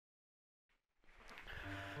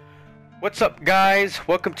What's up, guys?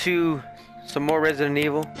 Welcome to some more Resident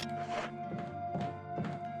Evil.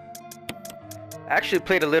 I actually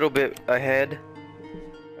played a little bit ahead,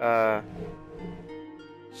 so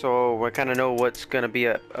I kind of know what's gonna be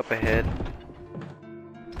up ahead.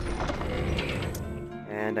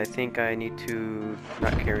 And I think I need to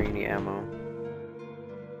not carry any ammo.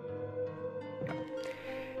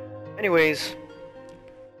 Anyways,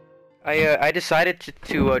 I decided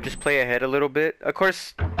to just play ahead a little bit. Of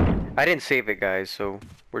course, I didn't save it, guys, so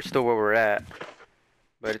we're still where we're at.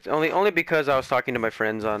 But it's only because I was talking to my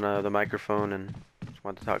friends on the microphone and just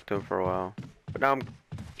wanted to talk to them for a while. But now I'm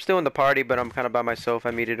still in the party, but I'm kind of by myself.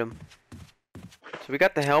 I muted them. So we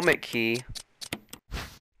got the helmet key.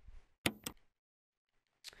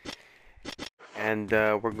 And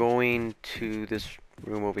we're going to this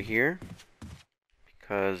room over here,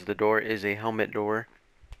 because the door is a helmet door.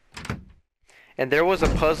 And there was a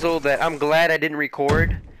puzzle that I'm glad I didn't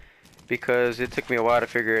record, because it took me a while to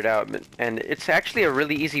figure it out. And it's actually a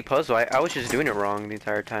really easy puzzle. I was just doing it wrong the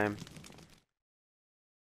entire time.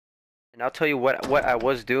 And I'll tell you what I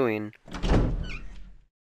was doing.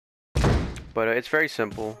 But it's very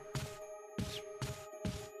simple.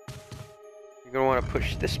 You're going to want to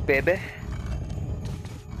push this baby.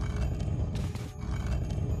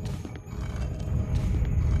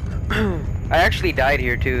 I actually died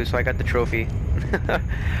here too, so I got the trophy.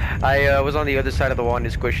 I was on the other side of the wall and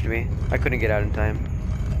it squished me. I couldn't get out in time.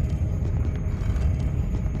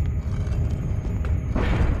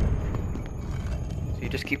 So you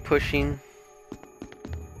just keep pushing.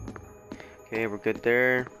 Okay, we're good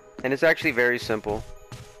there. And it's actually very simple.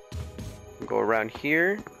 Go around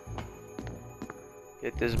here.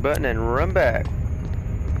 Hit this button and run back.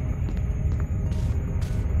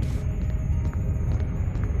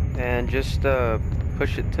 And just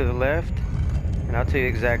push it to the left, and I'll tell you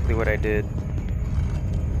exactly what I did.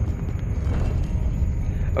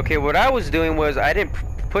 Okay, what I was doing was I didn't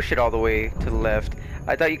push it all the way to the left.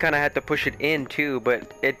 I thought you kind of had to push it in too,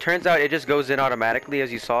 but it turns out it just goes in automatically,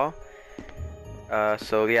 as you saw.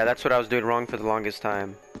 So yeah, that's what I was doing wrong for the longest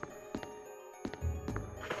time.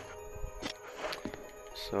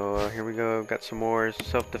 So here we go. Got some more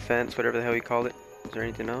self-defense, whatever the hell you call it. Is there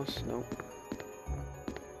anything else? Nope.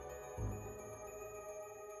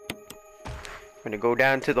 I'm gonna go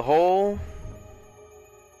down to the hole.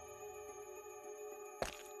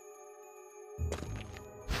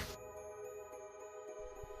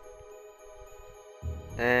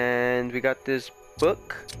 And we got this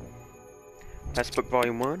book. That's book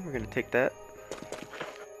volume 1. We're gonna take that.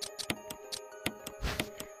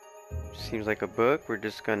 Seems like a book. We're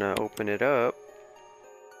just gonna open it up.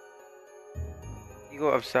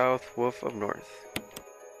 Eagle of South, Wolf of North.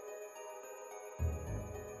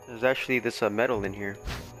 There's actually this medal in here.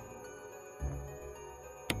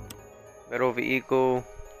 Medal of the Eagle.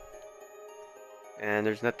 And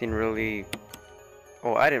there's nothing really...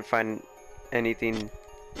 Oh, I didn't find anything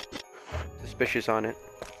suspicious on it.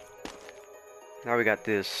 Now we got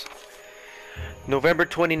this. November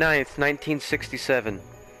 29th, 1967.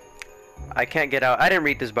 I can't get out. I didn't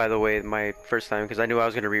read this, by the way, my first time, because I knew I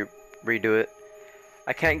was going to redo it.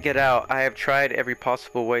 I can't get out. I have tried every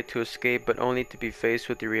possible way to escape, but only to be faced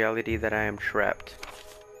with the reality that I am trapped.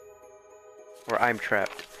 Or I'm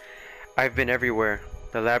trapped. I've been everywhere.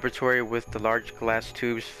 The laboratory with the large glass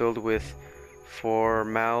tubes filled with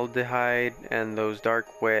formaldehyde, and those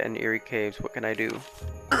dark, wet, and eerie caves. What can I do?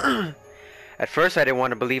 At first I didn't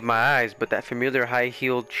want to believe my eyes, but that familiar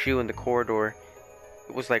high-heeled shoe in the corridor,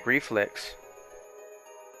 it was like reflex.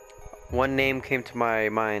 One name came to my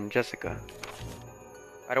mind, Jessica.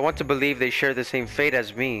 I don't want to believe they share the same fate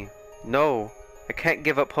as me. No, I can't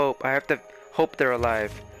give up hope. I have to hope they're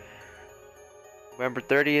alive. November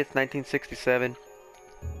 30th, 1967.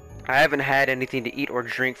 I haven't had anything to eat or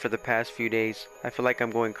drink for the past few days. I feel like I'm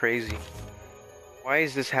going crazy. Why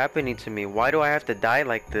is this happening to me? Why do I have to die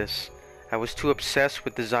like this? I was too obsessed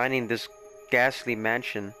with designing this ghastly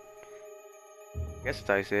mansion. I guess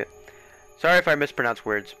that's it. Sorry if I mispronounce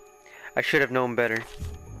words. I should have known better.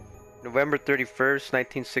 November 31st,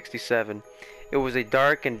 1967. It was a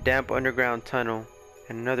dark and damp underground tunnel,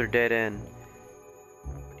 and another dead end.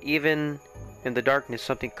 But even in the darkness,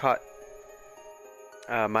 something caught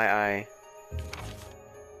my eye.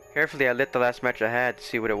 Carefully, I lit the last match I had to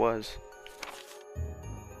see what it was.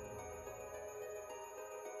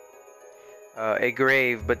 A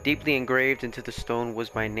grave, but deeply engraved into the stone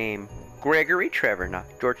was my name. Gregory Trevor, not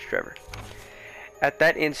George Trevor. At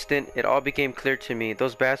that instant, it all became clear to me.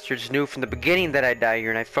 Those bastards knew from the beginning that I'd die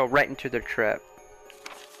here, and I fell right into their trap.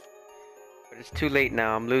 But it's too late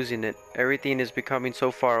now. I'm losing it. Everything is becoming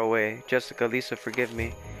so far away. Jessica, Lisa, forgive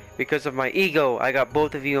me. Because of my ego, I got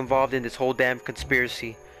both of you involved in this whole damn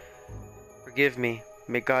conspiracy. Forgive me.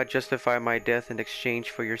 May God justify my death in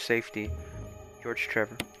exchange for your safety. George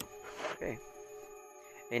Trevor. Okay.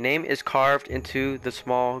 A name is carved into the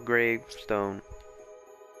small gravestone.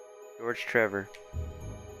 George Trevor.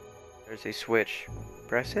 There's a switch.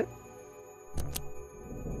 Press it.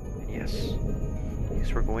 And yes.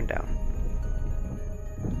 Yes, we're going down.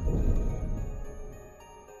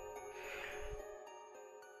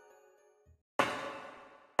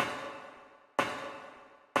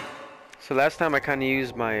 So last time I kind of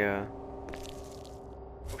used my, oh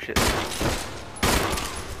shit.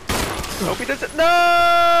 I hope he doesn't.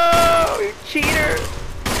 No! You cheater!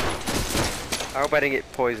 I hope I didn't get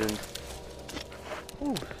poisoned.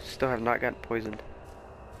 Ooh, still have not gotten poisoned.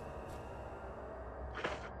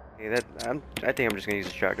 Okay, I think I'm just gonna use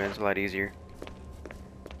the shotgun. It's a lot easier.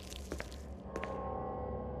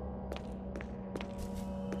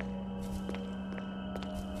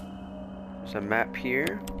 There's a map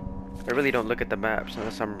here. I really don't look at the maps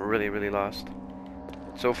unless I'm really lost.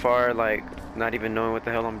 So far, like, not even knowing what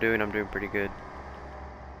the hell I'm doing pretty good.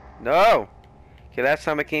 No! Okay, last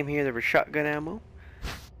time I came here, there was shotgun ammo.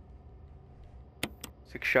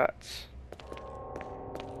 6 shots.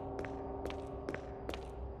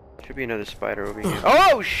 Should be another spider over here.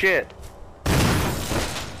 Oh, shit!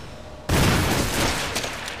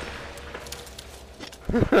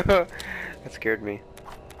 That scared me.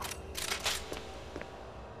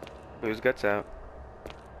 Whose guts out?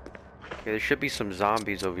 Okay, there should be some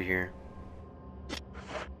zombies over here.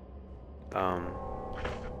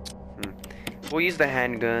 We'll use the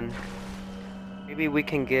handgun. Maybe we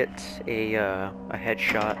can get a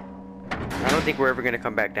headshot. I don't think we're ever gonna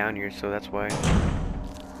come back down here, so that's why.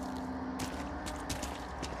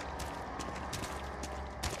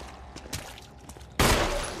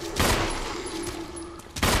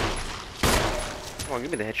 Come on, give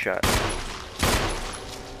me the headshot.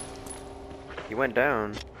 He went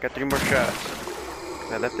down. Got 3 more shots.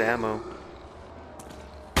 I left the ammo.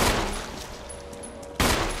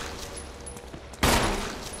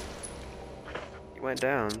 He went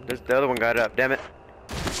down. The other one got up. Damn it.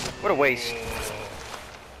 What a waste.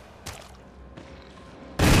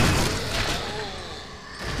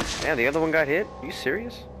 Damn, the other one got hit? Are you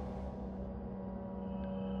serious?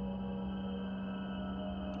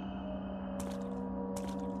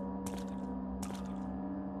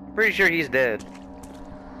 Pretty sure he's dead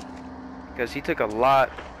because he took a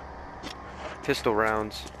lot of pistol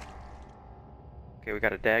rounds. Okay, we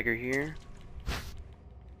got a dagger here.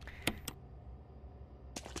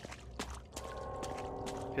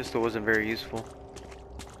 Pistol wasn't very useful.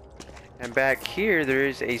 And back here there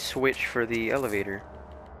is a switch for the elevator,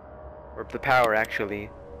 or the power actually,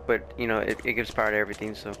 but you know it gives power to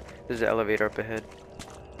everything, so there's an elevator up ahead.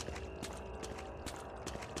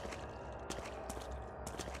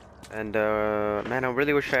 And, man, I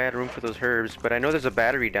really wish I had room for those herbs, but I know there's a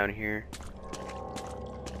battery down here.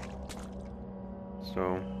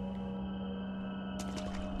 So.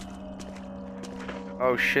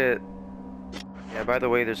 Oh, shit. Yeah, by the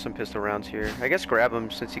way, there's some pistol rounds here. I guess grab them,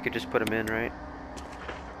 since you could just put them in, right?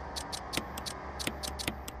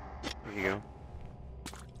 There you go.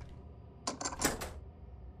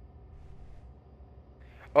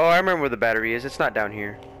 Oh, I remember where the battery is. It's not down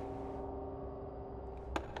here.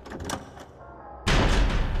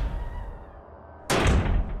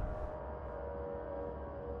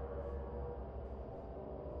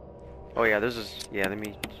 Oh yeah, this is, yeah, let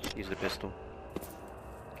me use the pistol.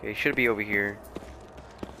 Okay, should be over here.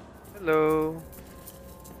 Hello.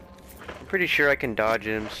 I'm pretty sure I can dodge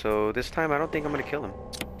him, so this time I don't think I'm gonna kill him.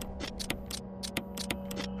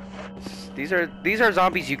 These are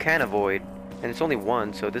zombies you can avoid, and it's only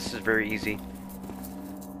one, so this is very easy.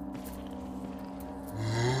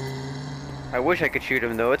 I wish I could shoot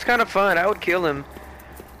him though. It's kind of fun. I would kill him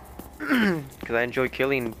because I enjoy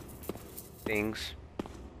killing things.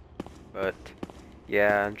 But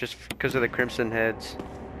yeah, just because of the crimson heads.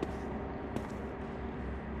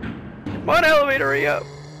 Come on, elevator, hurry up!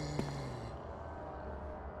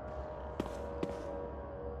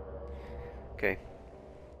 Okay,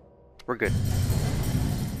 we're good.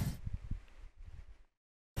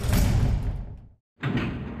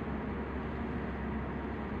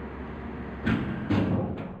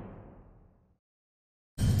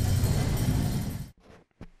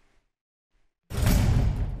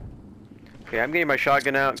 Okay, I'm getting my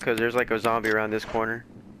shotgun out because there's like a zombie around this corner.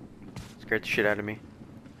 Scared the shit out of me.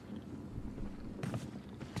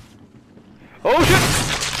 Oh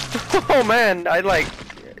shit! Oh man,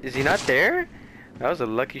 is he not there? That was a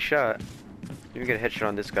lucky shot. Let me get a headshot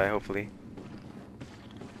on this guy, hopefully.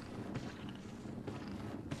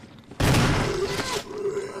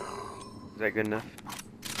 that good enough?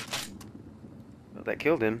 Well, that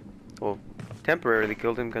killed him. Well, temporarily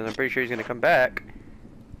killed him because I'm pretty sure he's gonna come back.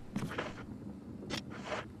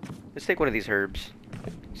 Let's take one of these herbs,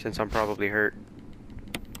 since I'm probably hurt.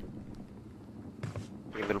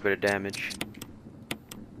 Take a little bit of damage.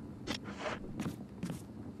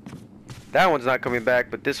 That one's not coming back,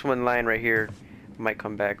 but this one lying right here might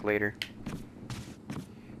come back later.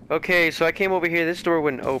 Okay, so I came over here. This door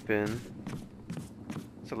wouldn't open.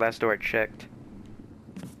 It's the last door I checked.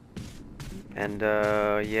 And,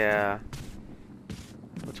 yeah.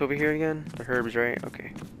 What's over here again? The herbs, right?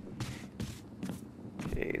 Okay.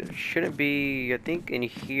 Okay, there shouldn't be... I think in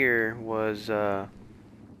here was, I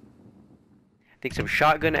think some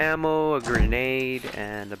shotgun ammo, a grenade,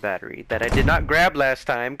 and a battery that I did not grab last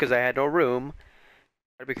time because I had no room.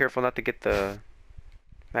 Gotta be careful not to get the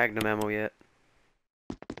magnum ammo yet.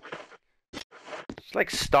 Just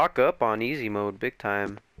like stock up on easy mode big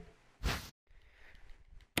time.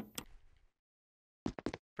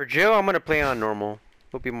 For Jill, I'm gonna play on normal.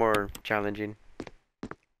 It'll be more challenging.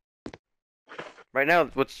 Right now,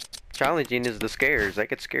 what's challenging is the scares. I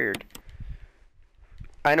get scared.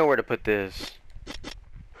 I know where to put this.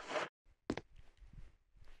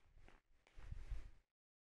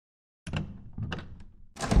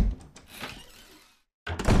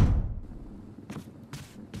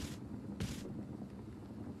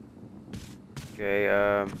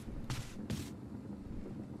 Okay,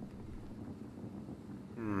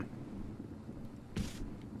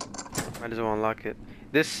 might as well unlock it.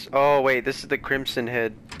 This, oh wait, this is the Crimson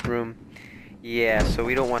Head room. Yeah, so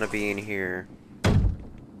we don't want to be in here.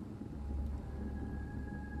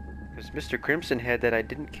 Because Mr. Crimson Head that I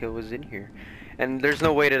didn't kill was in here. And there's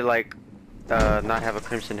no way to, like, not have a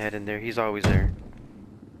Crimson Head in there. He's always there.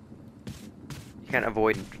 You can't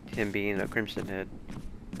avoid him being a Crimson Head.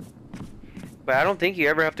 But I don't think you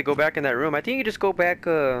ever have to go back in that room. I think you just go back,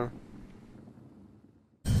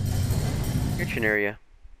 kitchen area.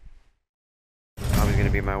 Probably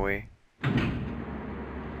gonna be my way.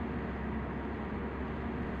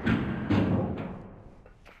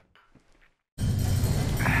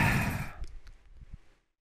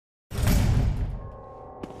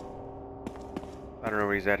 I don't know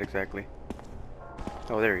where he's at exactly.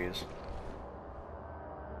 Oh, there he is.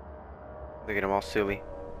 Look at him all silly.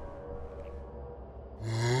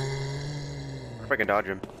 What if I can dodge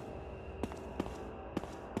him?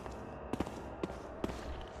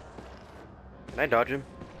 Can I dodge him?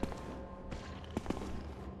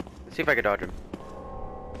 Let's see if I can dodge him.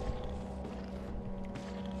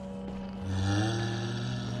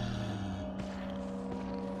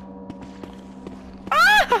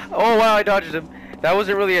 Ah! Oh wow, I dodged him. That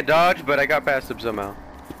wasn't really a dodge, but I got past him somehow.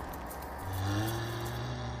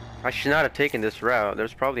 I should not have taken this route.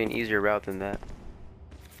 There's probably an easier route than that.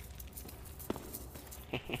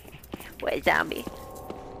 What zombie?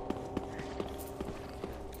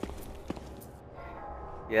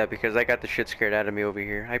 Yeah, because I got the shit scared out of me over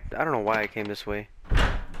here. I don't know why I came this way.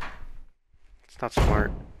 It's not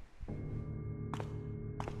smart.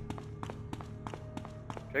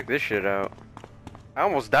 Check this shit out. I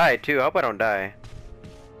almost died too. I hope I don't die.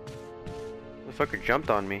 The fucker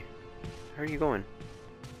jumped on me. How are you going?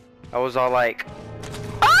 I was all like,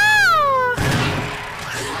 ah!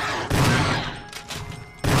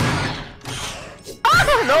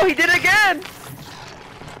 Ah! No, he did it again!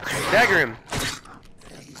 Dagger him.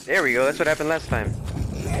 There we go. That's what happened last time.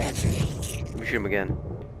 Let me shoot him again.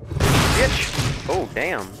 Bitch! Oh,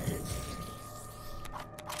 damn.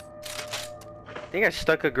 I think I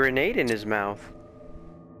stuck a grenade in his mouth.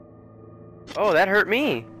 Oh, that hurt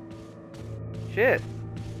me. Shit.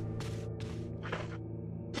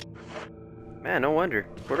 Man, no wonder.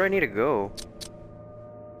 Where do I need to go?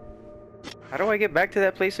 How do I get back to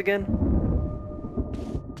that place again?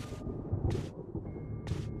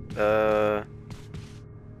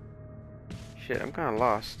 Shit, I'm kinda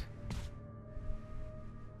lost.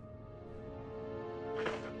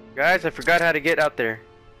 Guys, I forgot how to get out there.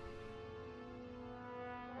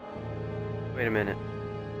 Wait a minute.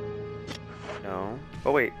 No.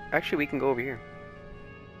 Oh wait, actually we can go over here.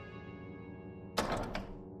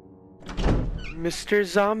 Mr.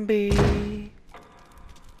 Zombie!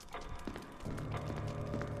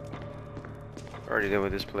 Already done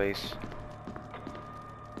with this place.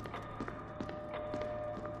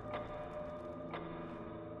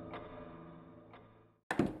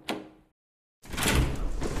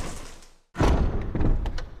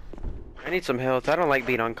 I need some health. I don't like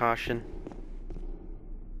being on caution.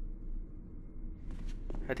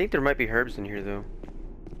 I think there might be herbs in here though.